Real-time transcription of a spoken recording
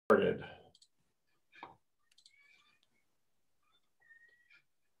Started.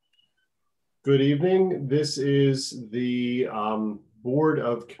 Good evening. This is the Board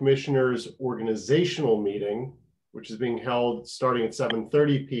of Commissioners organizational meeting, which is being held starting at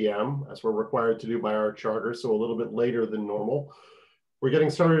 7:30 p.m. as we're required to do by our charter, so a little bit later than normal. We're getting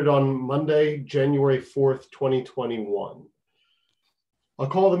started on Monday, January 4th, 2021. I'll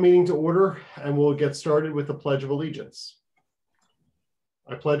call the meeting to order and we'll get started with the Pledge of Allegiance.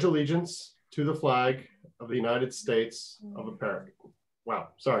 I pledge allegiance to the flag of the United States of America. Wow,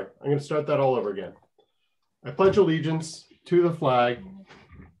 sorry, I'm going to start that all over again. I pledge allegiance to the flag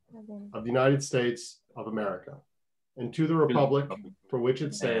of the United States of America and to the republic for which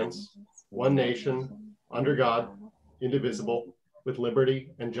it stands, one nation, under God, indivisible, with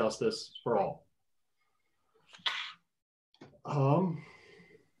liberty and justice for all.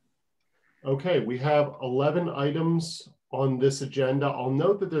 Okay, we have 11 items on this agenda. I'll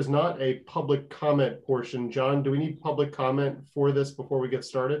note that there's not a public comment portion. John, do we need public comment for this before we get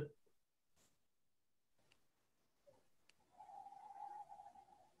started?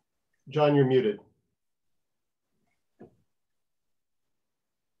 John, you're muted.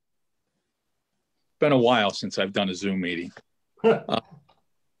 Been a while since I've done a Zoom meeting.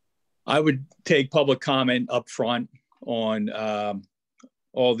 I would take public comment up front on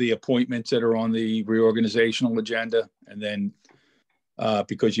all the appointments that are on the reorganizational agenda, and then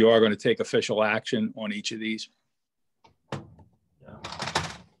because you are going to take official action on each of these. Yeah.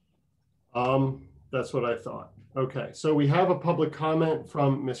 That's what I thought. Okay, so we have a public comment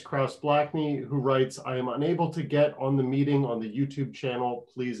from Ms. Kraus-Blackney, who writes, I am unable to get on the meeting on the YouTube channel.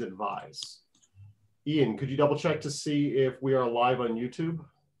 Please advise. Ian, could you double check to see if we are live on YouTube?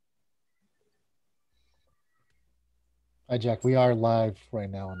 Hi, Jack. We are live right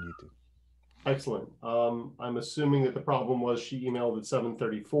now on YouTube. Excellent. I'm assuming that the problem was she emailed at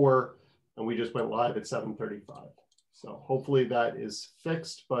 7:34 and we just went live at 7:35. So hopefully that is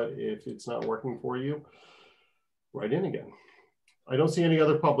fixed, but if it's not working for you, write in again. I don't see any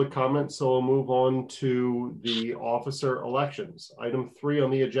other public comments, so we'll move on to the officer elections. Item 3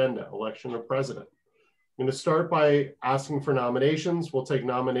 on the agenda, election of president. I'm going to start by asking for nominations. We'll take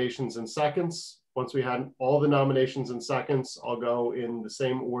nominations in seconds. Once we had all the nominations in seconds, I'll go in the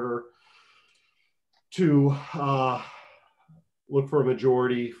same order to look for a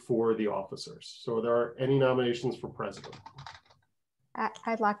majority for the officers. So are there any nominations for president?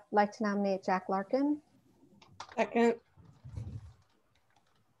 I'd like to nominate Jack Larkin. Second.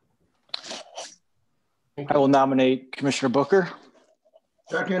 I will nominate Commissioner Booker.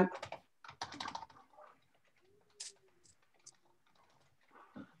 Second.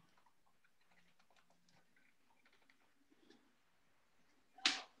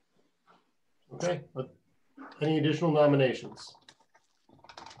 Okay, any additional nominations?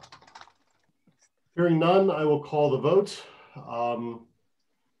 Hearing none, I will call the vote.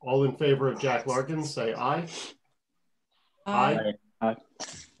 All in favor of Jack Larkin, say aye. Aye. Aye.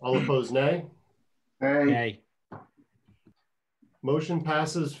 All opposed, nay. Nay. Motion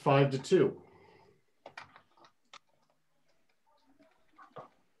passes 5-2.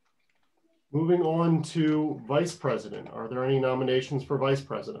 Moving on to vice president. Are there any nominations for vice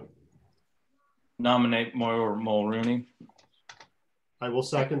president? Nominate Moira Mulrooney. I will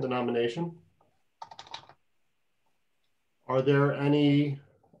second the nomination. Are there any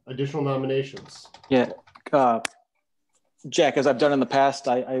additional nominations? Yeah, Jack, as I've done in the past,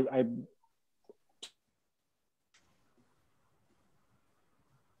 I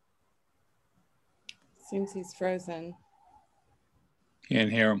Seems he's frozen. Can't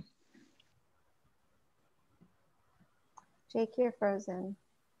hear him. Jake, you're frozen.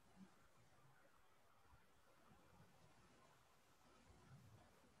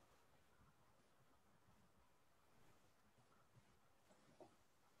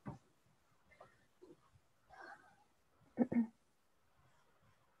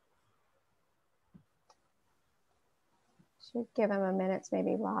 Should give him a minute to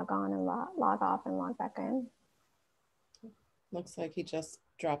maybe log on and log off and log back in. Looks like he just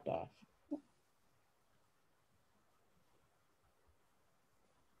dropped off.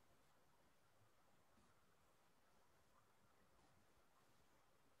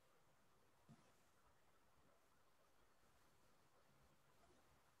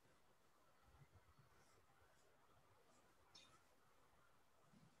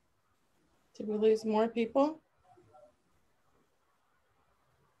 Did we lose more people?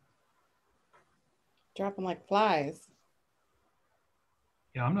 Dropping like flies.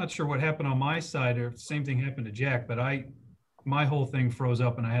 Yeah, I'm not sure what happened on my side or if the same thing happened to Jack, but my whole thing froze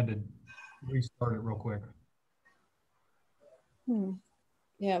up and I had to restart it real quick.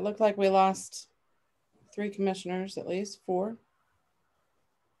 Yeah, it looked like we lost 3 commissioners, at least 4.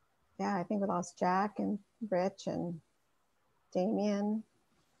 Yeah, I think we lost Jack and Rich and Damien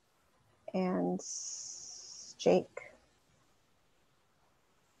and Jake.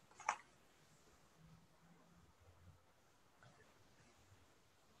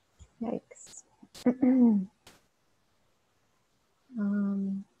 Yikes.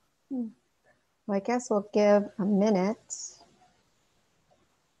 Well, I guess we'll give a minute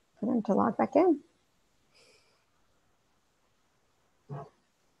for them to log back in.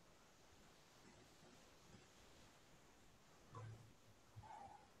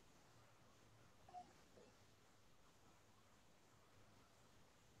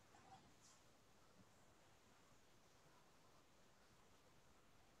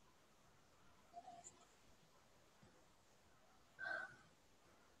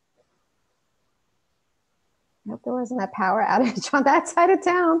 I hope there wasn't a power outage on that side of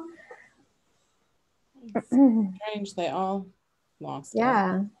town. Strange, they all lost it.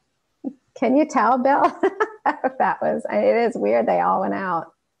 Yeah. Can you tell, Bill? That was, it is weird. They all went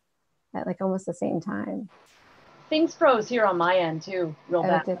out at like almost the same time. Things froze here on my end too, real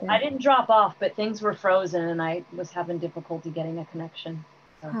bad. Did they? I didn't drop off, but things were frozen and I was having difficulty getting a connection.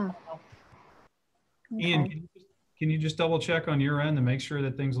 So. Huh. Ian, Okay. can you just double check on your end to make sure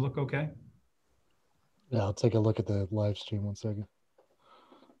that things look okay? Yeah, I'll take a look at the live stream 1 second.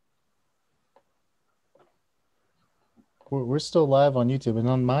 We're still live on YouTube, and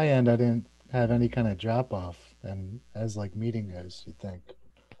on my end, I didn't have any kind of drop off. And as like meeting goes, you'd think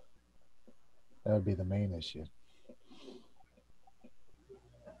that would be the main issue.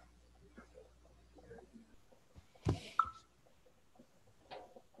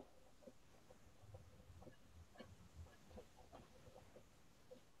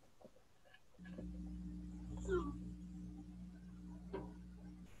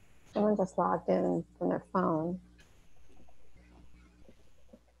 Someone just logged in from their phone.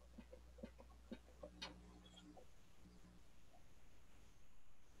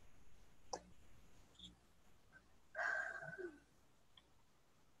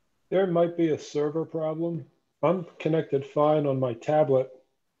 There might be a server problem. I'm connected fine on my tablet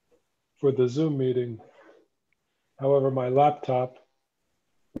for the Zoom meeting. However, my laptop,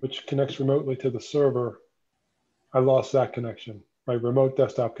 which connects remotely to the server, I lost that connection, my remote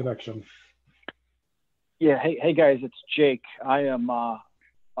desktop connection. Yeah, hey guys, it's Jake. I'm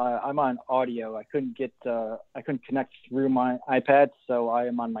on audio. I couldn't connect through my iPad, so I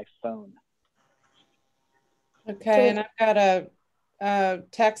am on my phone. Okay, and I've got a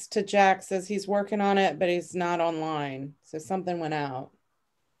text to Jack, says he's working on it, but he's not online. So something went out.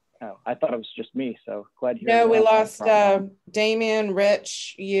 Oh, I thought it was just me, so glad to hear. No, we lost Damien,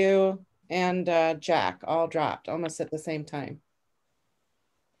 Rich, you, and Jack all dropped almost at the same time.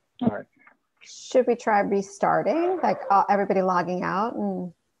 All right. Should we try restarting, like everybody logging out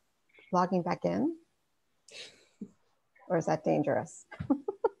and logging back in? Or is that dangerous?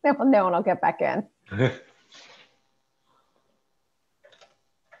 No one will get back in.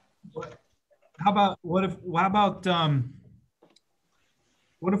 How about what if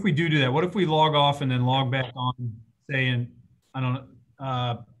we do that? What if we log off and then log back on, say in, I don't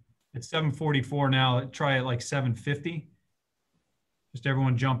know, it's 7:44 now, try it like 7:50. Just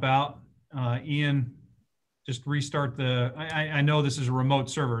everyone jump out. Ian, just restart the, I know this is a remote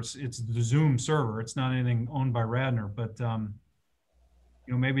server. It's the Zoom server. It's not anything owned by Radnor, but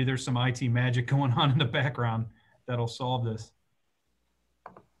you know, maybe there's some IT magic going on in the background that'll solve this.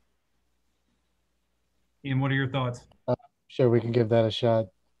 Ian, what are your thoughts? Sure, we can give that a shot.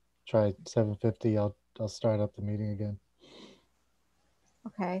 Try 7:50. I'll start up the meeting again.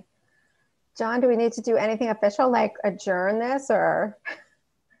 Okay. John, do we need to do anything official, like adjourn this or?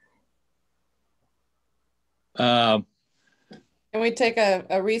 Can we take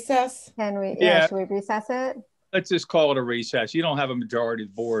a recess? Can we, Yeah. should we recess it? Let's just call it a recess. You don't have a majority of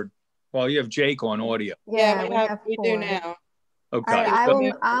the board. Well, you have Jake on audio. Yeah, we do 4. now. Okay. All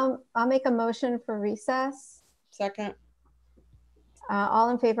right, I'll make a motion for recess. Second. All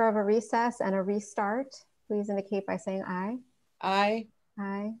in favor of a recess and a restart, please indicate by saying aye. Aye.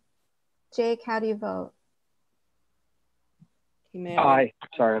 Aye. Jake, how do you vote? Aye.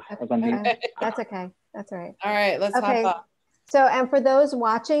 Sorry, I was on mute. That's okay. That's all right. All right, let's hop off. So, and for those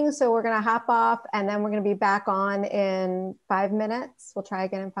watching, so we're going to hop off and then we're going to be back on in 5 minutes. We'll try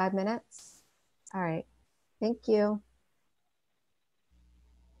again in 5 minutes. All right. Thank you.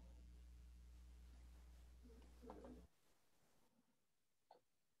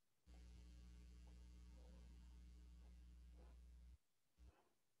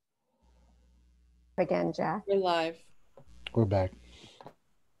 Again, Jack. We're live. We're back.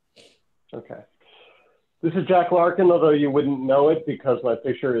 Okay. This is Jack Larkin, although you wouldn't know it because my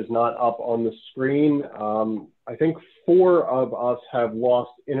picture is not up on the screen. I think 4 of us have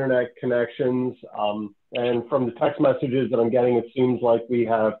lost internet connections. And from the text messages that I'm getting, it seems like we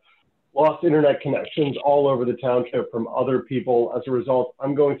have lost internet connections all over the township from other people. As a result,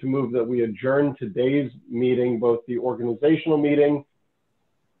 I'm going to move that we adjourn today's meeting, both the organizational meeting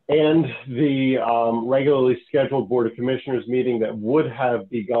and the regularly scheduled Board of Commissioners meeting that would have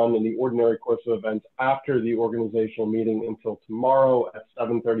begun in the ordinary course of events after the organizational meeting until tomorrow at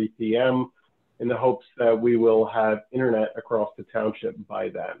 7:30 p.m. in the hopes that we will have internet across the township by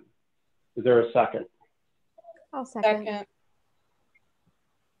then. Is there a second? I'll second.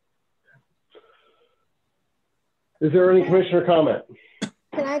 Is there any commissioner comment?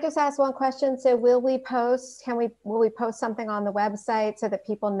 Can I just ask one question? So will we post, will we post something on the website so that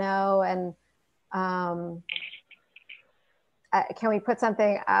people know, and can we put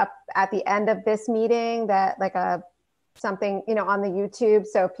something up at the end of this meeting that like something, you know, on the YouTube,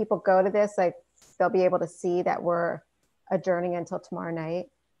 so if people go to this, like they'll be able to see that we're adjourning until tomorrow night?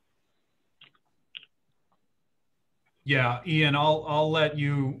 Yeah, Ian, I'll let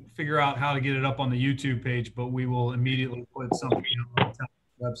you figure out how to get it up on the YouTube page, but we will immediately put something on the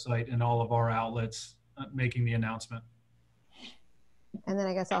website and all of our outlets making the announcement. And then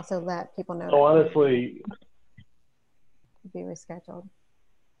I guess also let people know. So honestly, be rescheduled.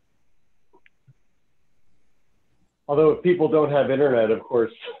 Although if people don't have internet, of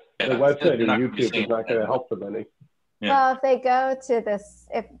course, the website and YouTube is not going to help them any. Yeah. Well, if they go to this,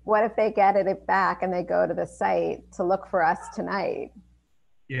 what if they get it back and they go to the site to look for us tonight?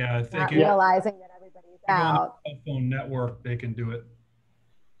 Yeah, if they not can, realizing that everybody's out. On the phone network, they can do it.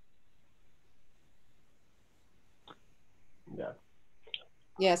 Yeah.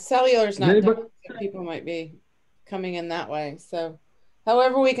 Yeah, cellular's not done, so people might be coming in that way. So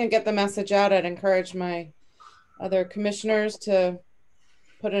however we can get the message out, I'd encourage my other commissioners to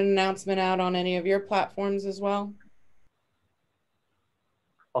put an announcement out on any of your platforms as well.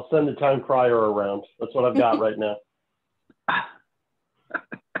 I'll send the town crier around. That's what I've got right now.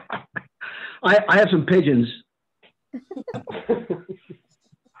 I have some pigeons.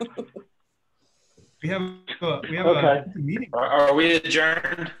 We have Okay. a meeting. Are we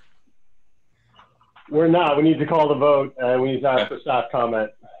adjourned? We're not. We need to call the vote and we need to ask for staff comment.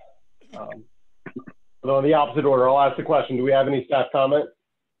 So in the opposite order, I'll ask the question. Do we have any staff comment?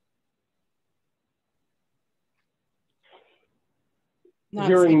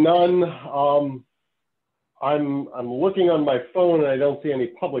 Hearing none, I'm looking on my phone and I don't see any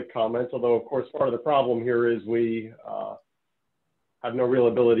public comments, although of course part of the problem here is we have no real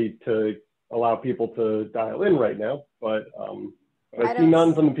ability to allow people to dial in right now, but I see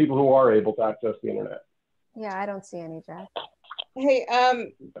none from the people who are able to access the internet. Yeah, I don't see any, Jack. Hey,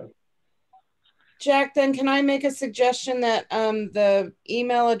 Jack, then can I make a suggestion that the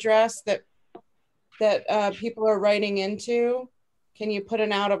email address that people are writing into, can you put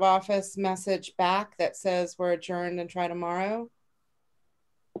an out of office message back that says we're adjourned and try tomorrow?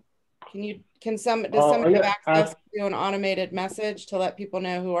 Does somebody have access to an automated message to let people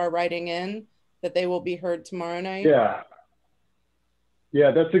know who are writing in that they will be heard tomorrow night? Yeah.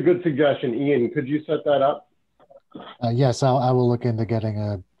 Yeah, that's a good suggestion. Ian, could you set that up? Yes, I will look into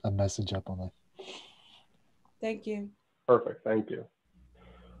getting a message up on that. Thank you. Perfect, thank you.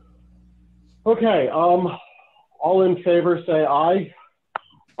 Okay, all in favor say aye.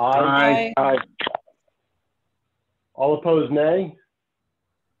 Aye. Aye. All opposed, nay.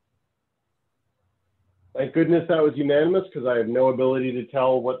 Thank goodness that was unanimous because I have no ability to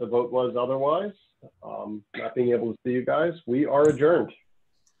tell what the vote was otherwise. Not being able to see you guys, we are adjourned.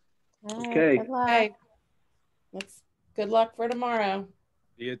 All right, Okay. good luck. Okay. Good luck for tomorrow.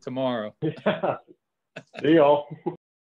 See you tomorrow. Yeah. See y'all.